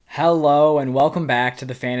Hello and welcome back to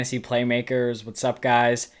the Fantasy Playmakers. What's up,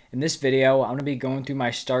 guys? In this video, I'm going to be going through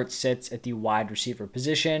my start sits at the wide receiver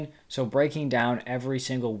position, so breaking down every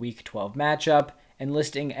single Week 12 matchup and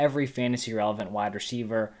listing every fantasy relevant wide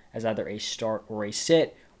receiver as either a start or a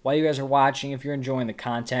sit. While you guys are watching, if you're enjoying the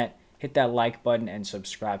content, hit that like button and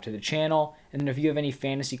subscribe to the channel. And then if you have any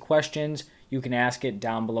fantasy questions, you can ask it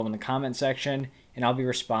down below in the comment section, and I'll be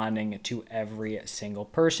responding to every single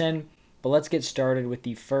person. But let's get started with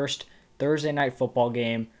the first Thursday night football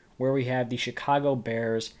game where we have the Chicago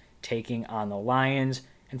Bears taking on the Lions.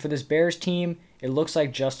 And for this Bears team, it looks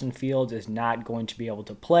like Justin Fields is not going to be able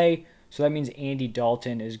to play. So that means Andy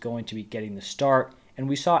Dalton is going to be getting the start. And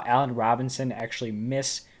we saw Allen Robinson actually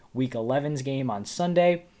miss Week 11's game on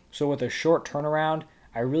Sunday. So with a short turnaround,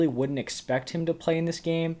 I really wouldn't expect him to play in this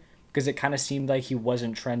game because it kind of seemed like he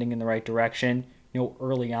wasn't trending in the right direction,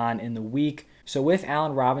 early on in the week. So if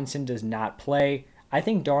Allen Robinson does not play, I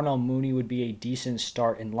think Darnell Mooney would be a decent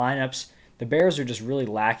start in lineups. The Bears are just really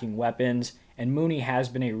lacking weapons, and Mooney has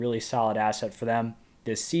been a really solid asset for them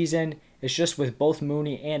this season. It's just with both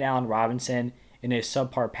Mooney and Allen Robinson in a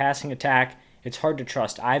subpar passing attack, it's hard to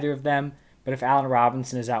trust either of them. But if Allen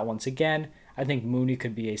Robinson is out once again, I think Mooney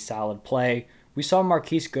could be a solid play. We saw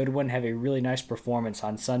Marquise Goodwin have a really nice performance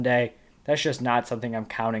on Sunday. That's just not something I'm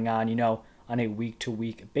counting on a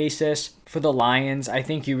week-to-week basis. For the Lions, I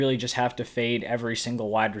think you really just have to fade every single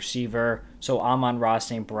wide receiver. So Amon-Ra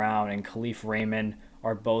St. Brown and Khalif Raymond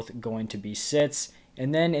are both going to be sits.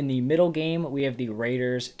 And then in the middle game, we have the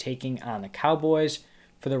Raiders taking on the Cowboys.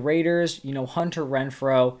 For the Raiders, Hunter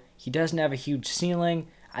Renfrow, he doesn't have a huge ceiling.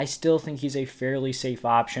 I still think he's a fairly safe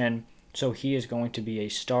option, so he is going to be a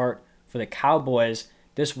start. For the Cowboys,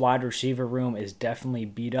 this wide receiver room is definitely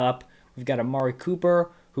beat up. We've got Amari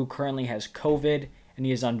Cooper, who currently has COVID, and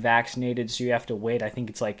he is unvaccinated, so you have to wait. I think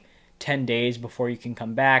it's like 10 days before you can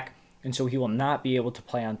come back, and so he will not be able to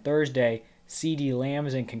play on Thursday. CeeDee Lamb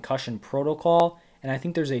is in concussion protocol, and I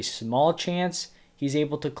think there's a small chance he's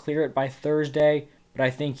able to clear it by Thursday, but I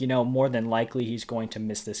think, more than likely he's going to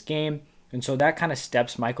miss this game, and so that kind of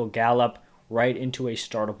steps Michael Gallup right into a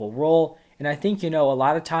startable role, and I think, a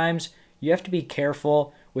lot of times you have to be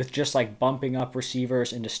careful with just like bumping up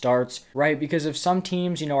receivers into starts, right? Because if some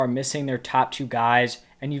teams, are missing their top two guys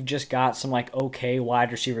and you've just got some like okay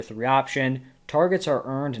wide receiver 3 option, targets are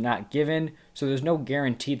earned, not given. So there's no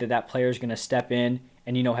guarantee that that player is going to step in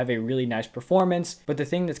and, have a really nice performance. But the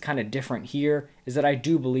thing that's kind of different here is that I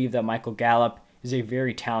do believe that Michael Gallup is a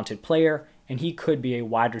very talented player and he could be a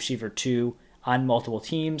wide receiver 2 on multiple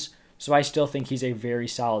teams. So I still think he's a very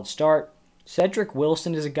solid start. Cedric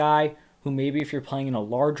Wilson is a guy who maybe if you're playing in a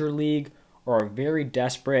larger league or are very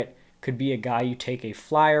desperate, could be a guy you take a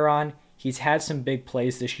flyer on. He's had some big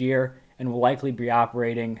plays this year and will likely be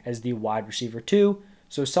operating as the wide receiver 2,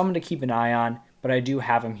 so someone to keep an eye on, but I do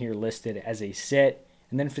have him here listed as a sit.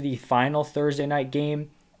 And then for the final Thursday night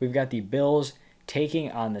game, we've got the Bills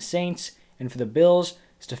taking on the Saints, and for the Bills,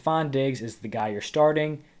 Stephon Diggs is the guy you're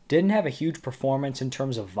starting. Didn't have a huge performance in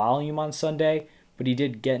terms of volume on Sunday, but he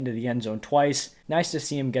did get into the end zone twice. Nice to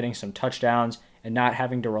see him getting some touchdowns and not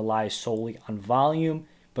having to rely solely on volume.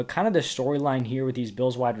 But kind of the storyline here with these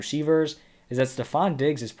Bills wide receivers is that Stephon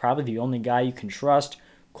Diggs is probably the only guy you can trust.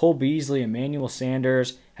 Cole Beasley, Emmanuel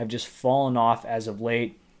Sanders have just fallen off as of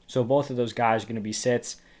late. So both of those guys are going to be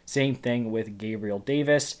sits. Same thing with Gabriel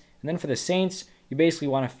Davis. And then for the Saints, you basically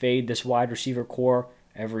want to fade this wide receiver core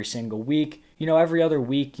every single week. Every other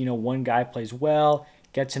week, one guy plays well,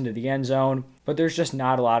 gets into the end zone, but there's just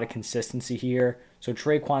not a lot of consistency here. So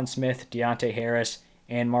Tre'Quan Smith, Deontay Harris,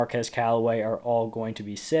 and Marquez Callaway are all going to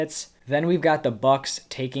be sits. Then we've got the Bucs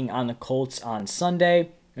taking on the Colts on Sunday.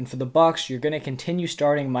 And for the Bucs, you're going to continue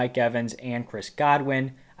starting Mike Evans and Chris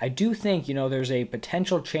Godwin. I do think, there's a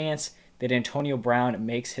potential chance that Antonio Brown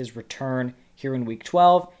makes his return here in Week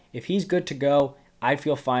 12. If he's good to go, I'd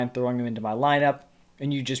feel fine throwing him into my lineup,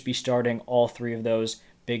 and you'd just be starting all 3 of those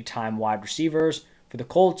big-time wide receivers. For the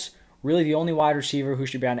Colts, really the only wide receiver who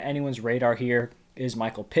should be on anyone's radar here is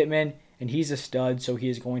Michael Pittman, and he's a stud, so he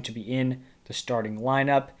is going to be in the starting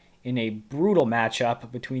lineup in a brutal matchup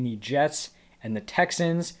between the Jets and the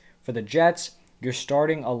Texans. For the Jets, you're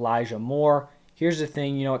starting Elijah Moore. Here's the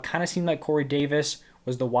thing, it kind of seemed like Corey Davis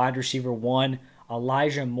was the wide receiver 1.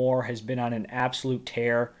 Elijah Moore has been on an absolute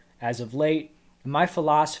tear as of late. And my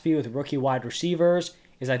philosophy with rookie wide receivers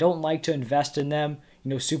is I don't like to invest in them,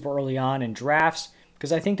 super early on in drafts,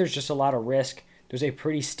 because I think there's just a lot of risk. There's a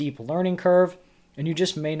pretty steep learning curve, and you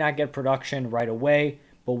just may not get production right away.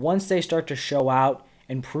 But once they start to show out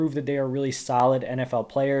and prove that they are really solid NFL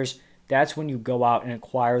players, that's when you go out and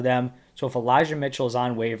acquire them. So if Elijah Mitchell is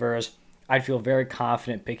on waivers, I'd feel very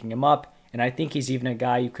confident picking him up, and I think he's even a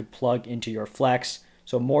guy you could plug into your flex.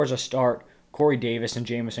 So Moore's a start. Corey Davis and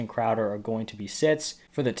Jamison Crowder are going to be sits.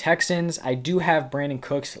 For the Texans, I do have Brandin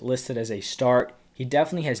Cooks listed as a start. He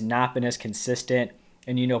definitely has not been as consistent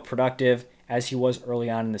and, productive as he was early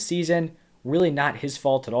on in the season. Really not his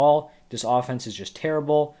fault at all. This offense is just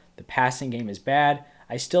terrible. The passing game is bad.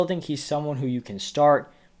 I still think he's someone who you can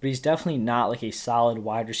start, but he's definitely not like a solid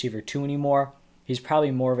wide receiver 2 anymore. He's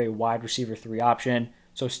probably more of a wide receiver 3 option.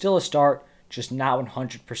 So still a start, just not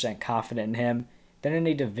 100% confident in him. Then in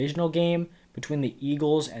a divisional game between the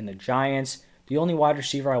Eagles and the Giants, the only wide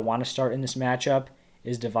receiver I want to start in this matchup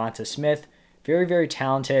is Devonta Smith. Very, very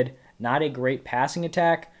talented, not a great passing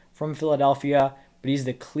attack from Philadelphia, but he's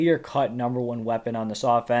the clear-cut number one weapon on this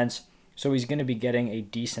offense, so he's going to be getting a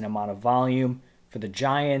decent amount of volume. For the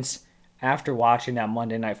Giants, after watching that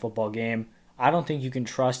Monday Night Football game, I don't think you can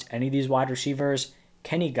trust any of these wide receivers.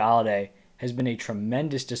 Kenny Golladay has been a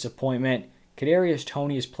tremendous disappointment. Kadarius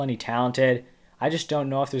Toney is plenty talented. I just don't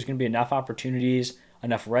know if there's going to be enough opportunities,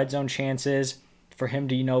 enough red zone chances for him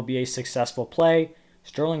to, be a successful play.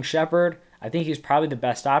 Sterling Shepard, I think he's probably the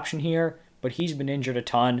best option here, but he's been injured a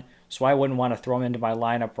ton, so I wouldn't want to throw him into my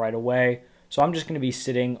lineup right away. So I'm just going to be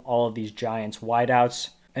sitting all of these Giants wideouts.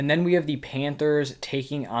 And then we have the Panthers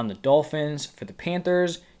taking on the Dolphins. For the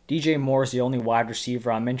Panthers, DJ Moore is the only wide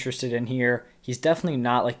receiver I'm interested in here. He's definitely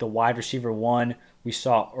not like the wide receiver 1 we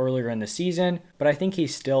saw earlier in the season, but I think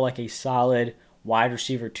he's still like a solid wide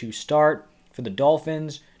receiver 2 start. For the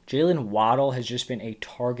Dolphins, Jalen Waddle has just been a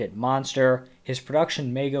target monster. His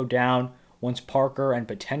production may go down once Parker and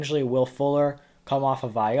potentially Will Fuller come off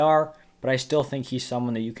of IR, but I still think he's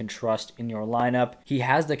someone that you can trust in your lineup. He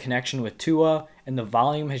has the connection with Tua, and the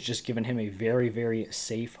volume has just given him a very, very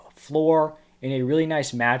safe floor. In a really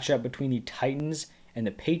nice matchup between the Titans and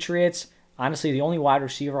the Patriots, honestly, the only wide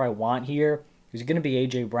receiver I want here is going to be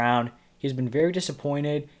A.J. Brown. He has been very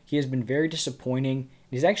disappointed. He has been very disappointing.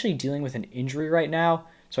 He's actually dealing with an injury right now,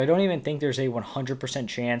 so I don't even think there's a 100%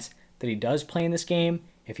 chance that he does play in this game.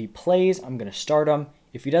 If he plays, I'm going to start him.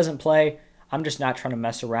 If he doesn't play, I'm just not trying to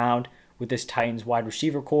mess around with this Titans wide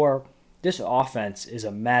receiver core. This offense is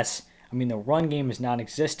a mess. I mean, the run game is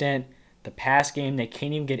non-existent. The pass game, they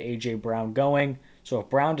can't even get A.J. Brown going. So if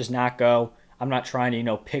Brown does not go, I'm not trying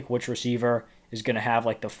to, pick which receiver is going to have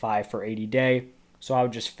like the 5 for 80 day. So I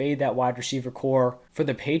would just fade that wide receiver core. For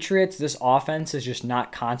the Patriots, this offense is just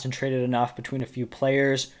not concentrated enough between a few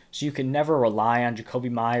players, so you can never rely on Jacoby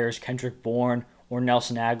Myers, Kendrick Bourne, or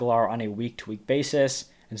Nelson Aguilar on a week-to-week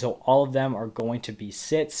basis, and so all of them are going to be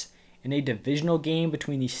sits. In a divisional game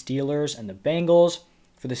between the Steelers and the Bengals,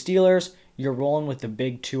 for the Steelers, you're rolling with the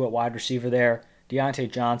big 2 at wide receiver there,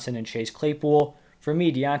 Deontay Johnson and Chase Claypool. For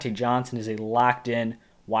me, Deontay Johnson is a locked-in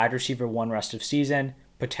wide receiver 1 rest of season,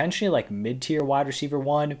 potentially like mid-tier wide receiver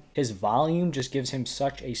 1. His volume just gives him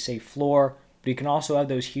such a safe floor, but he can also have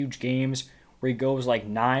those huge games where he goes like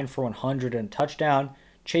 9 for 100 and a touchdown.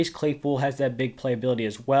 Chase Claypool has that big playability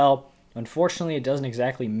as well. Unfortunately, it doesn't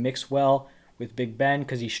exactly mix well with Big Ben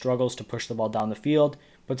because he struggles to push the ball down the field,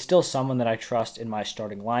 but still someone that I trust in my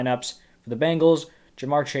starting lineups. For the Bengals,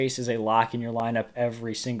 Jamar Chase is a lock in your lineup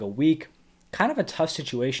every single week. Kind of a tough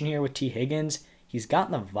situation here with T. Higgins. He's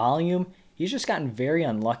gotten the volume. He's just gotten very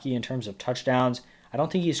unlucky in terms of touchdowns. I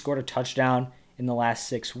don't think he's scored a touchdown in the last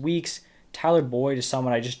 6 weeks. Tyler Boyd is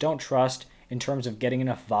someone I just don't trust in terms of getting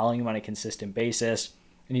enough volume on a consistent basis,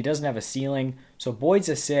 and he doesn't have a ceiling. So Boyd's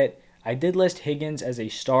a sit. I did list Higgins as a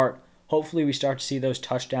start. Hopefully we start to see those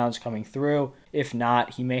touchdowns coming through. If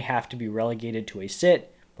not, he may have to be relegated to a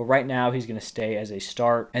sit, but right now he's going to stay as a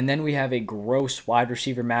start. And then we have a gross wide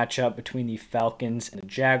receiver matchup between the Falcons and the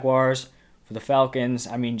Jaguars. For the Falcons,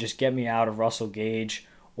 just get me out of Russell Gage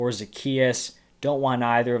or Zacchaeus. Don't want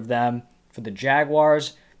either of them. For the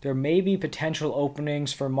Jaguars, there may be potential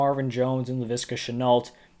openings for Marvin Jones and Laviska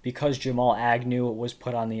Shenault because Jamal Agnew was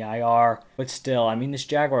put on the IR. But still, this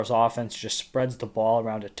Jaguars offense just spreads the ball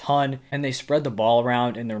around a ton, and they spread the ball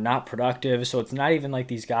around and they're not productive, so it's not even like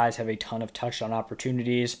these guys have a ton of touchdown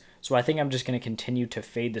opportunities. So I think I'm just going to continue to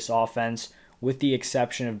fade this offense with the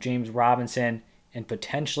exception of James Robinson and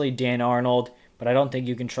potentially Dan Arnold, but I don't think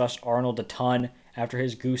you can trust Arnold a ton after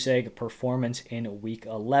his goose egg performance in Week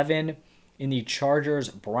 11. In the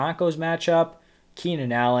Chargers-Broncos matchup,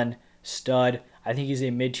 Keenan Allen, stud. I think he's a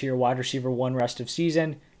mid-tier wide receiver 1 rest of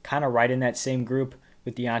season, kind of right in that same group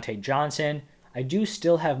with Deontay Johnson. I do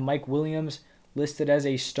still have Mike Williams listed as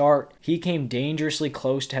a start. He came dangerously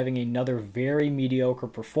close to having another very mediocre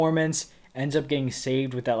performance, ends up getting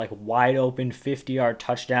saved with that wide open 50-yard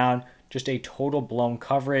touchdown, just a total blown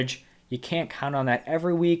coverage. You can't count on that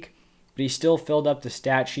every week, but he still filled up the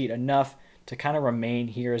stat sheet enough to kind of remain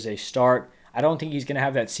here as a start. I don't think he's going to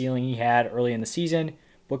have that ceiling he had early in the season,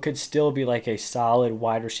 but could still be like a solid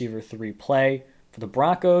wide receiver 3 play. For the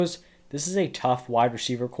Broncos, this is a tough wide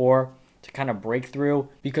receiver core to kind of break through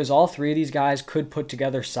because all three of these guys could put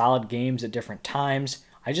together solid games at different times.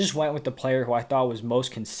 I just went with the player who I thought was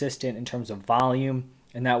most consistent in terms of volume,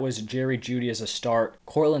 and that was Jerry Jeudy as a start.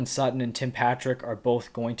 Courtland Sutton and Tim Patrick are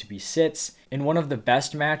both going to be sits. In one of the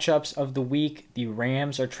best matchups of the week, the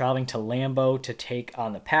Rams are traveling to Lambeau to take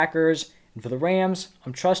on the Packers. And for the Rams,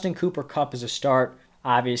 I'm trusting Cooper Kupp as a start.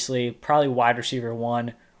 Obviously, probably wide receiver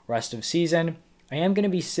 1 rest of season. I am going to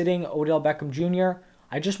be sitting Odell Beckham Jr.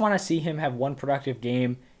 I just want to see him have one productive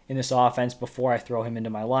game in this offense before I throw him into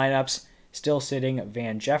my lineups. Still sitting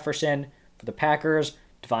Van Jefferson for the Packers.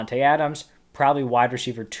 Devontae Adams, probably wide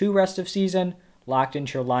receiver 2 rest of season, locked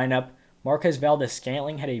into your lineup. Marquez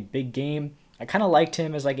Valdes-Scantling had a big game. I kind of liked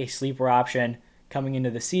him as like a sleeper option coming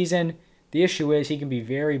into the season. The issue is he can be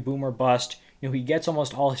very boom or bust. He gets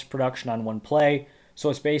almost all his production on one play. So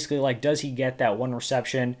it's basically like, does he get that one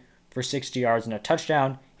reception for 60 yards and a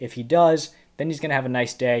touchdown? If he does, then he's going to have a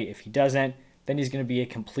nice day. If he doesn't, then he's going to be a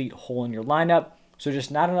complete hole in your lineup. So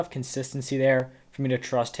just not enough consistency there for me to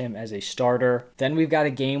trust him as a starter. Then we've got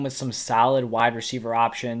a game with some solid wide receiver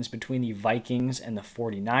options between the Vikings and the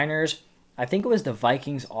 49ers. I think it was the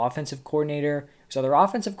Vikings offensive coordinator. So their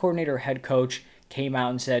offensive coordinator head coach came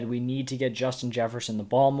out and said, we need to get Justin Jefferson the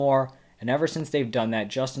ball more. And ever since they've done that,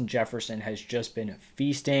 Justin Jefferson has just been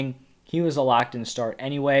feasting. He was a locked-in start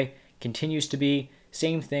anyway, continues to be.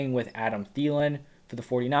 Same thing with Adam Thielen for the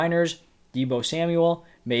 49ers. Deebo Samuel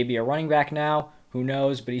may be a running back now, who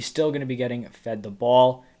knows, but he's still going to be getting fed the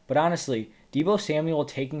ball. But honestly, Deebo Samuel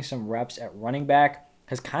taking some reps at running back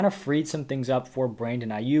has kind of freed some things up for Brandon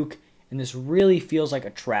Ayuk, and this really feels like a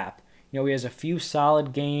trap. He has a few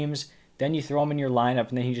solid games, then you throw him in your lineup,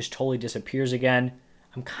 and then he just totally disappears again.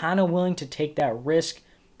 I'm kind of willing to take that risk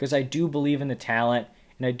because I do believe in the talent,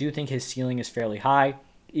 and I do think his ceiling is fairly high,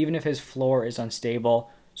 even if his floor is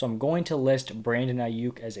unstable. So I'm going to list Brandon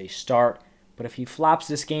Ayuk as a start. But if he flops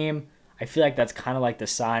this game, I feel like that's kind of like the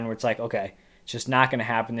sign where it's like, okay, it's just not going to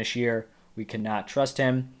happen this year. We cannot trust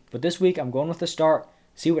him. But this week, I'm going with the start.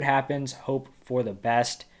 See what happens. Hope for the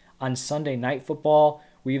best. On Sunday Night Football,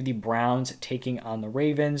 we have the Browns taking on the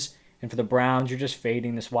Ravens. And for the Browns, you're just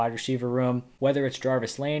fading this wide receiver room. Whether it's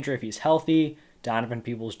Jarvis Landry if he's healthy, Donovan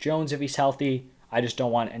Peoples-Jones if he's healthy, I just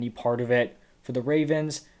don't want any part of it. For the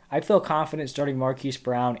Ravens, I feel confident starting Marquise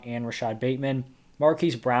Brown and Rashad Bateman.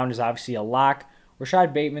 Marquise Brown is obviously a lock.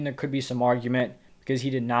 Rashad Bateman, there could be some argument because he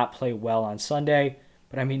did not play well on Sunday.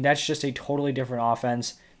 But I mean, that's just a totally different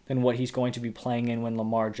offense than what he's going to be playing in when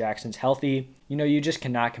Lamar Jackson's healthy. You just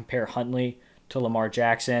cannot compare Huntley to Lamar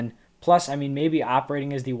Jackson. Plus, I mean, maybe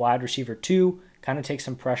operating as the wide receiver 2 kind of takes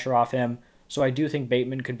some pressure off him. So I do think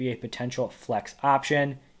Bateman could be a potential flex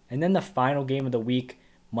option. And then the final game of the week,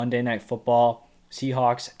 Monday Night Football,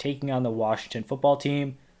 Seahawks taking on the Washington football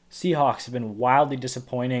team. Seahawks have been wildly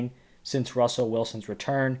disappointing since Russell Wilson's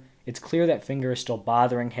return. It's clear that finger is still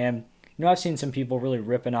bothering him. I've seen some people really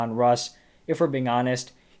ripping on Russ. If we're being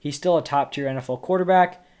honest, he's still a top-tier NFL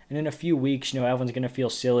quarterback. And in a few weeks, everyone's going to feel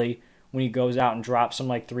silly when he goes out and drops some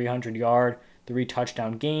 300-yard,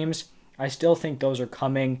 3-touchdown games. I still think those are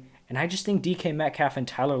coming, and I just think DK Metcalf and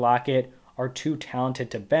Tyler Lockett are too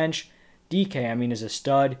talented to bench. DK, is a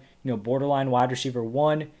stud, borderline wide receiver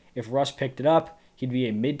 1. If Russ picked it up, he'd be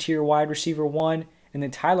a mid-tier wide receiver 1. And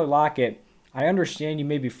then Tyler Lockett, I understand you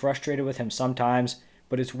may be frustrated with him sometimes,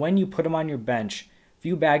 but it's when you put him on your bench,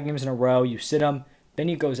 few bad games in a row, you sit him, then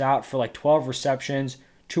he goes out for 12 receptions,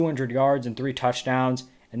 200 yards, and 3 touchdowns,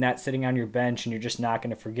 and that's sitting on your bench, and you're just not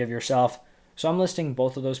going to forgive yourself. So I'm listing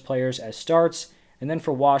both of those players as starts. And then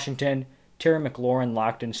for Washington, Terry McLaurin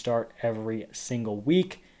locked in start every single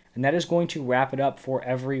week. And that is going to wrap it up for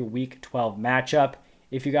every Week 12 matchup.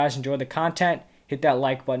 If you guys enjoy the content, hit that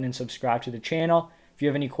like button and subscribe to the channel. If you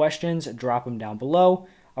have any questions, drop them down below.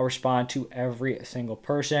 I'll respond to every single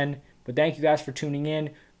person. But thank you guys for tuning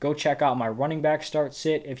in. Go check out my running back start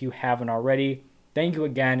sit if you haven't already. Thank you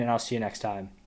again, and I'll see you next time.